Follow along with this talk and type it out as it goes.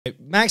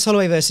Max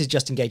Holloway versus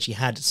Justin Gaethje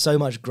had so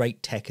much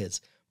great techers,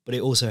 but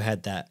it also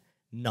had that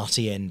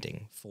nutty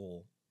ending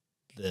for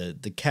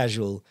the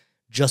casual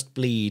just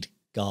bleed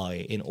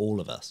guy in all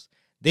of us.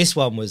 This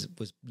one was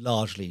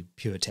largely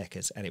pure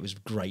techers, and it was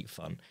great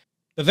fun.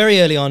 But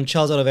very early on,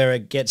 Charles Oliveira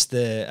gets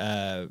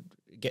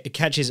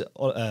catches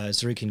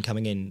Tsarukyan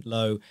coming in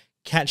low,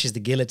 catches the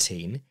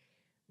guillotine.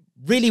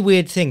 Really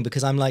weird thing,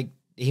 because I'm like,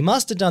 he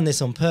must have done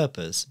this on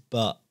purpose,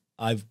 but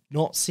I've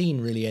not seen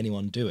really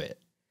anyone do it.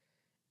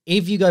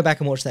 If you go back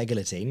and watch that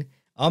guillotine,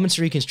 Arman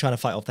Tsarukyan's trying to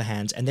fight off the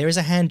hands, and there is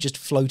a hand just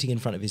floating in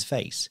front of his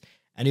face.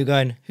 And you're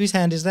going, whose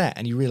hand is that?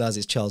 And you realise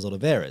it's Charles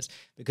Oliveira's.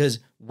 Because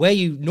where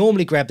you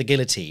normally grab the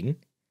guillotine,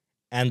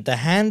 and the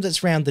hand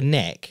that's round the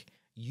neck,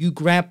 you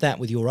grab that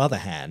with your other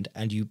hand,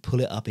 and you pull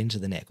it up into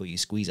the neck, or you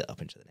squeeze it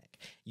up into the neck.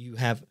 You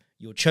have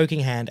your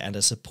choking hand and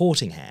a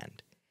supporting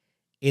hand.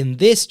 In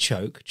this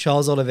choke,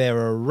 Charles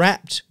Oliveira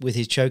wrapped with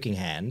his choking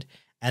hand,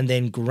 and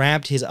then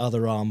grabbed his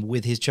other arm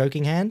with his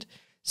choking hand.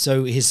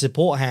 So his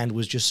support hand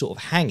was just sort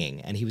of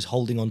hanging, and he was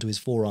holding onto his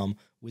forearm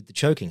with the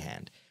choking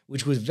hand,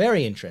 which was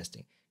very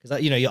interesting.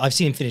 Because, you know, I've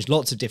seen him finish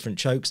lots of different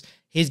chokes.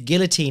 His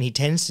guillotine, he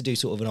tends to do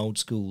sort of an old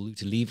school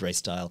luta livre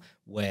style,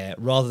 where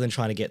rather than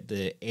trying to get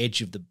the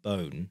edge of the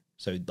bone,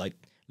 so like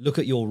look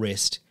at your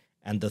wrist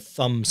and the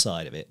thumb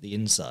side of it, the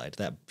inside,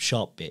 that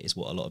sharp bit is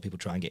what a lot of people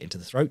try and get into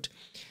the throat.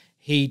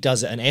 He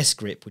does an S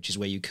grip, which is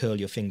where you curl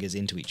your fingers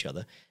into each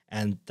other,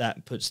 and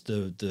that puts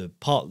the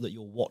part that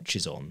your watch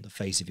is on, the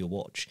face of your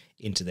watch,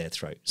 into their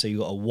throat. So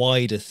you've got a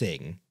wider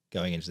thing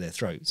going into their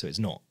throat, so it's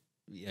not,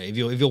 you know, if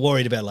you're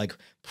worried about like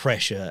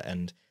pressure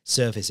and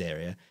surface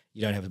area,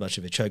 you don't have as much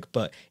of a choke,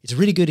 but it's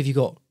really good if you've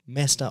got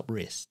messed up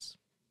wrists.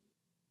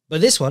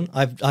 But this one,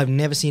 I've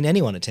never seen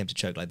anyone attempt to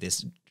choke like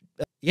this.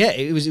 Yeah,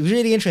 it was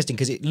really interesting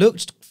because it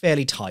looked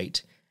fairly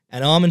tight,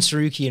 and Arman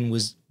Tsarukyan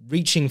was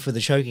reaching for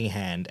the choking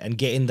hand and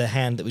getting the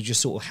hand that was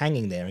just sort of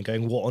hanging there and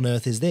going, what on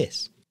earth is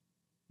this?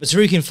 But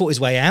Tsarukyan fought his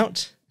way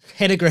out.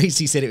 Henna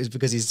Gracie said it was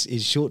because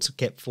his shorts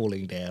kept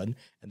falling down,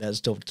 and that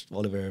stopped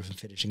Oliveira from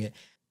finishing it.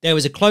 There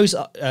was a close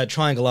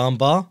triangle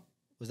armbar.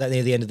 Was that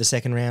near the end of the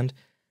second round?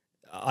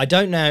 I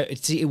don't know.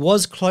 It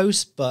was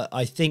close, but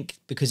I think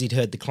because he'd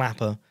heard the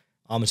clapper,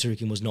 Arman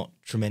Tsarukyan was not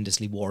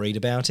tremendously worried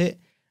about it.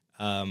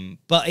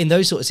 But in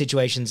those sort of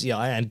situations, yeah,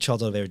 and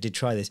Charles Oliveira did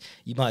try this,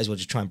 you might as well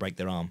just try and break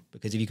their arm,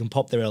 because if you can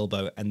pop their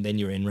elbow and then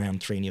you're in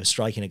round 3 and you're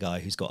striking a guy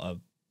who's got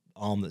an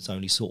arm that's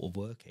only sort of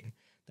working,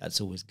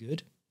 that's always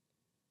good.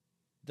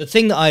 The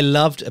thing that I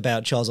loved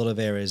about Charles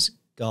Oliveira's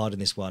guard in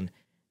this one,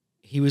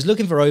 he was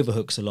looking for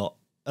overhooks a lot.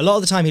 A lot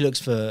of the time he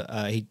looks for,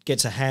 he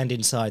gets a hand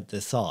inside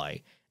the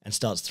thigh and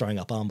starts throwing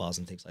up armbars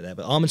and things like that.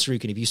 But Arman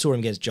Tsarukyan, if you saw him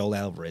against Joel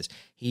Alvarez,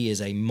 he is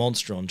a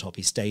monster on top.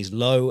 He stays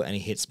low and he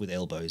hits with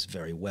elbows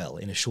very well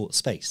in a short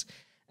space.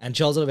 And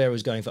Charles Oliveira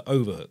was going for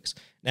overhooks.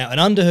 Now, an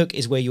underhook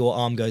is where your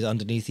arm goes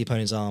underneath the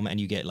opponent's arm and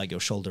you get like your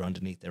shoulder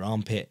underneath their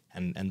armpit,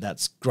 and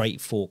that's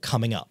great for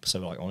coming up. So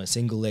like on a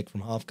single leg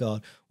from half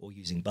guard, or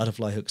using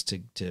butterfly hooks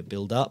to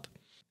build up.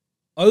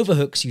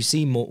 Overhooks you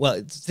see more,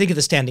 well, think of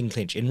the standing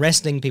clinch. In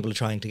wrestling, people are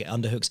trying to get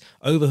underhooks.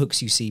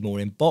 Overhooks you see more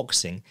in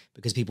boxing,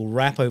 because people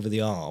wrap over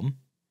the arm.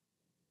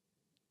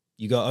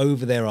 You go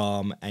over their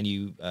arm and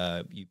you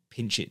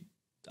pinch it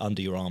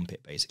under your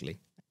armpit, basically.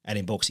 And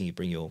in boxing, you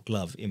bring your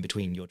glove in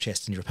between your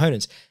chest and your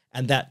opponent's,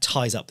 and that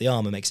ties up the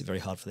arm and makes it very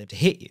hard for them to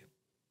hit you.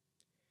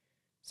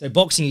 So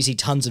boxing, you see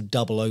tons of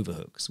double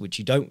overhooks, which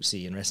you don't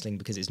see in wrestling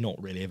because it's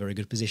not really a very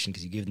good position,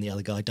 because you're giving the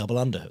other guy double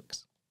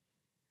underhooks.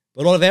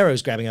 But Oliveira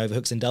was grabbing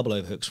overhooks and double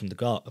overhooks from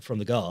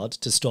the guard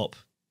to stop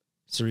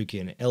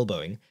Tsarukyan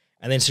elbowing.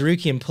 And then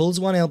Tsarukyan pulls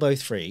one elbow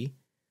free,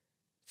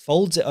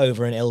 folds it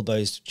over and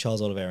elbows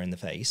Charles Oliveira in the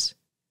face.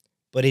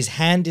 But his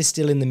hand is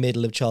still in the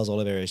middle of Charles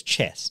Oliveira's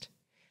chest.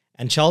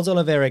 And Charles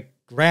Oliveira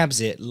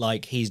grabs it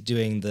like he's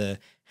doing the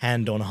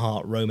hand on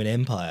heart Roman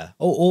Empire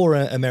or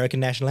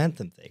American national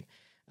anthem thing.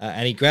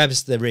 And he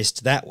grabs the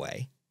wrist that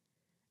way.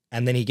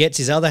 And then he gets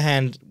his other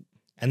hand,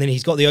 and then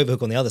he's got the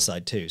overhook on the other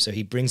side too. So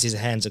he brings his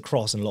hands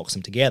across and locks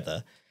them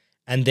together.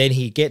 And then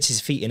he gets his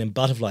feet in and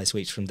butterfly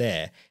sweeps from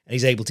there. And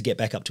he's able to get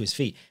back up to his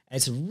feet. And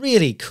it's a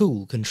really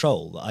cool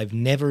control that I've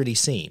never really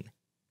seen.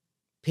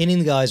 Pinning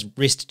the guy's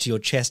wrist to your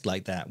chest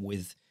like that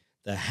with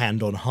the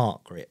hand on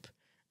heart grip.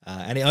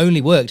 And it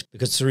only worked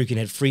because Tsarukyan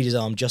had freed his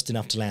arm just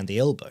enough to land the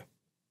elbow.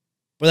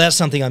 But that's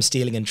something I'm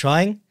stealing and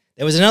trying.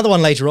 There was another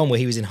one later on where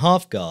he was in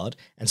half guard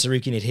and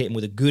Tsarukyan had hit him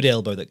with a good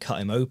elbow that cut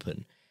him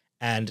open.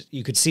 And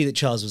you could see that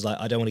Charles was like,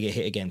 I don't want to get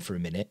hit again for a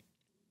minute.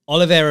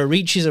 Oliveira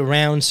reaches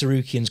around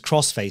Tsarukyan's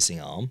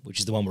cross-facing arm, which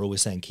is the one we're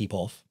always saying keep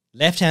off.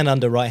 Left hand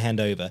under, right hand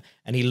over.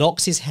 And he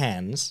locks his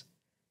hands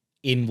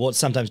in what's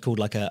sometimes called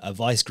like a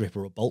vice grip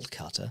or a bolt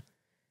cutter.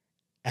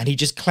 And he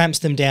just clamps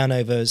them down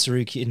over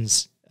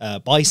Tsarukyan's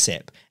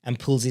bicep and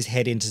pulls his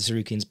head into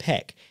Tsarukyan's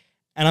pec.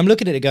 And I'm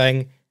looking at it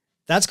going,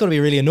 that's got to be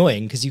really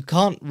annoying because you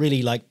can't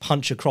really like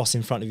punch across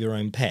in front of your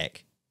own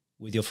pec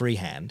with your free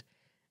hand.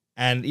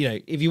 And, you know,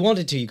 if you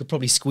wanted to, you could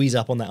probably squeeze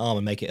up on that arm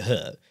and make it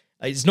hurt.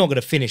 It's not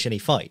going to finish any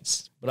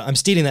fights, but I'm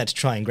stealing that to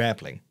try and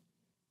grappling.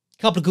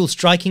 Couple of cool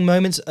striking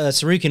moments.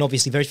 Tsarukyan,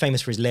 obviously very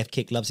famous for his left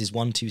kick, loves his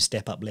 1-2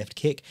 step-up left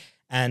kick.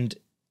 And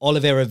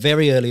Oliveira,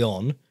 very early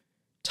on,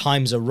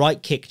 times a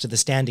right kick to the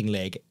standing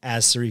leg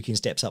as Tsarukyan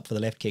steps up for the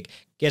left kick,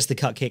 gets the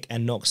cut kick,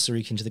 and knocks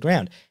Tsarukyan to the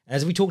ground. And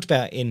as we talked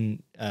about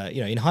in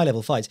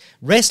high-level fights,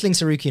 wrestling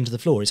Tsarukyan to the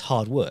floor is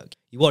hard work.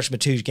 You watch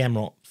Mateusz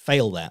Gamrot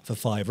fail that for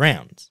 5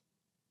 rounds.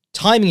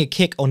 Timing a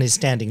kick on his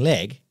standing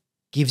leg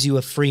gives you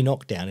a free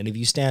knockdown, and if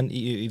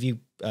you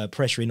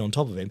pressure in on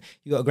top of him,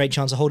 you've got a great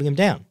chance of holding him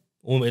down,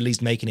 or at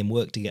least making him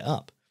work to get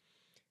up.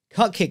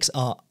 Cut kicks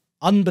are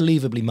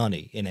unbelievably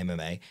money in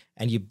MMA,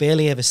 and you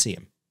barely ever see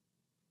them.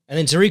 And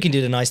then Tsarukyan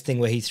did a nice thing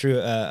where he threw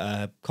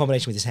a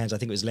combination with his hands. I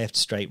think it was left,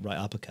 straight, right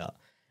uppercut.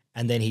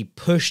 And then he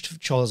pushed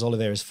Charles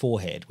Oliveira's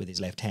forehead with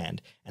his left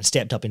hand and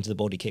stepped up into the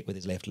body kick with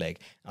his left leg.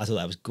 I thought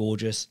that was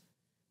gorgeous.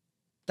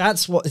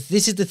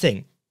 This is the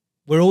thing.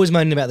 We're always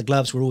moaning about the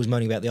gloves. We're always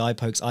moaning about the eye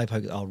pokes. Eye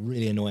pokes are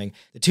really annoying.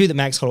 The 2 that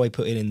Max Holloway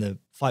put in the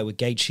fight with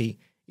Gaethje,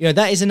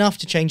 that is enough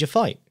to change a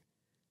fight.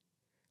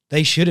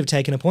 They should have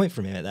taken a point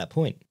from him at that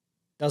point.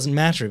 Doesn't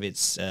matter if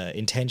it's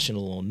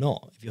intentional or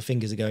not, if your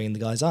fingers are going in the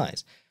guy's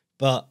eyes.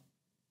 But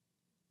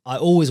I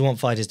always want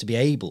fighters to be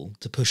able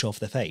to push off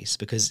the face,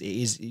 because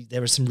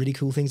there are some really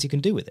cool things you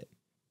can do with it.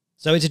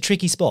 So it's a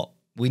tricky spot.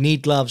 We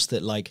need gloves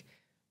that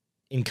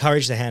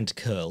encourage the hand to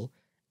curl,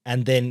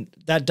 and then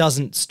that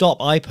doesn't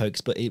stop eye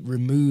pokes, but it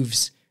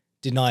removes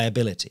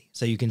deniability.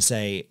 So you can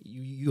say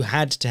you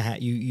had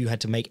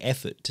to make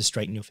effort to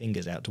straighten your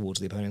fingers out towards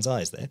the opponent's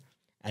eyes there,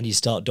 and you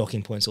start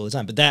docking points all the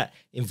time. But that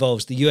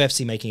involves the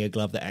UFC making a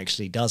glove that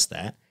actually does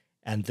that.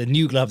 And the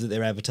new glove that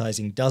they're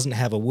advertising doesn't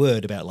have a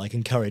word about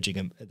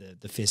encouraging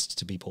the fist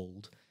to be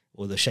pulled,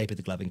 or the shape of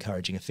the glove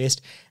encouraging a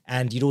fist.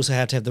 And you'd also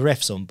have to have the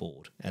refs on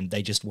board, and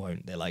they just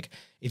won't. They're like,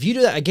 if you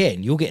do that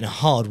again, you're getting a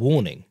hard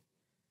warning.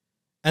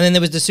 And then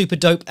there was the super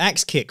dope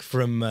axe kick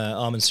from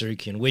Arman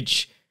Tsarukyan,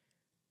 which,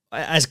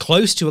 as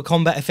close to a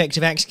combat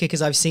effective axe kick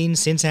as I've seen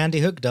since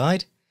Andy Hook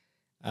died.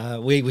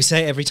 We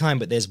say it every time,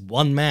 but there's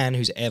one man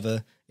who's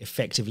ever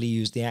effectively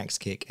used the axe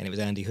kick, and it was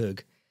Andy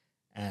Hook.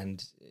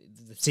 And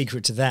the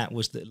secret to that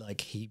was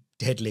that he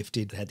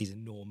deadlifted, had these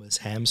enormous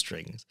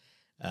hamstrings,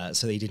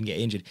 so that he didn't get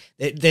injured.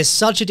 There's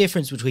such a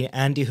difference between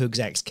Andy Hook's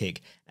axe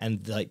kick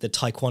and the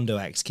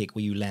taekwondo axe kick,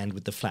 where you land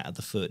with the flat of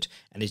the foot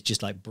and it's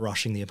just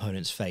brushing the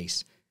opponent's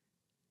face.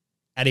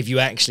 And if you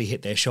actually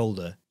hit their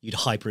shoulder, you'd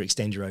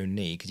hyperextend your own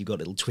knee because you've got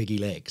little twiggy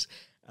legs.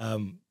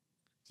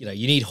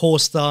 You need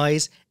horse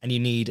thighs, and you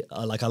need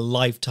a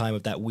lifetime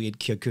of that weird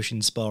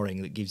Kyokushin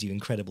sparring that gives you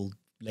incredible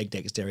leg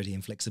dexterity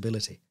and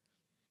flexibility.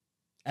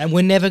 And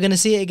we're never going to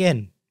see it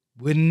again.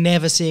 We're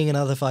never seeing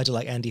another fighter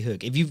like Andy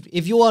Hook.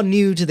 If you are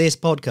new to this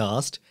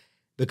podcast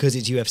because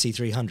it's UFC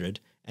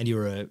 300 and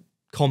you're a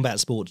combat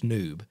sports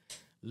noob,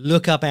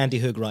 look up Andy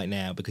Hook right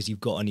now, because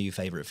you've got a new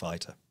favourite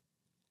fighter.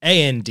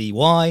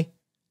 ANDY,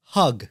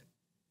 hug,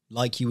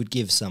 like you would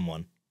give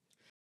someone.